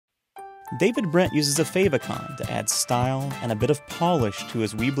David Brent uses a Favicon to add style and a bit of polish to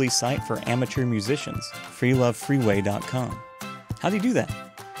his Weebly site for amateur musicians, freelovefreeway.com. How do you do that?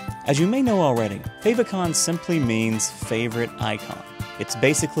 As you may know already, Favicon simply means favorite icon. It's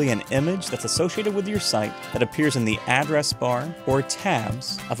basically an image that's associated with your site that appears in the address bar or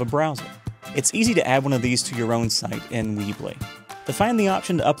tabs of a browser. It's easy to add one of these to your own site in Weebly. To find the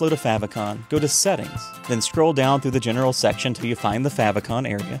option to upload a favicon, go to Settings, then scroll down through the General section till you find the favicon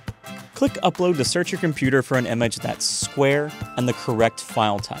area. Click Upload to search your computer for an image that's square and the correct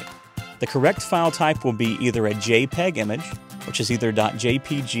file type. The correct file type will be either a JPEG image, which is either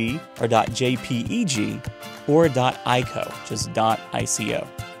 .jpg or .jpeg, or .ico, which is .ico.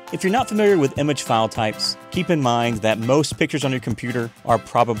 If you're not familiar with image file types, keep in mind that most pictures on your computer are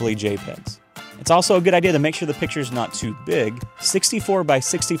probably JPEGs. It's also a good idea to make sure the picture's not too big. 64 by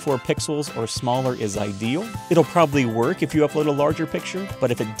 64 pixels or smaller is ideal. It'll probably work if you upload a larger picture, but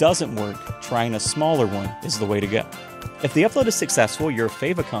if it doesn't work, trying a smaller one is the way to go. If the upload is successful, your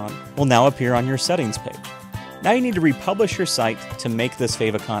favicon will now appear on your settings page. Now you need to republish your site to make this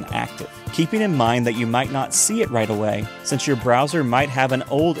favicon active, keeping in mind that you might not see it right away since your browser might have an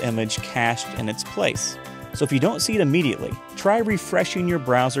old image cached in its place. So if you don't see it immediately, try refreshing your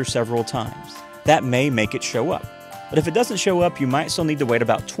browser several times. That may make it show up. But if it doesn't show up, you might still need to wait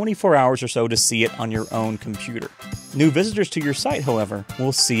about 24 hours or so to see it on your own computer. New visitors to your site, however,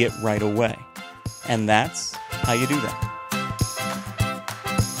 will see it right away. And that's how you do that.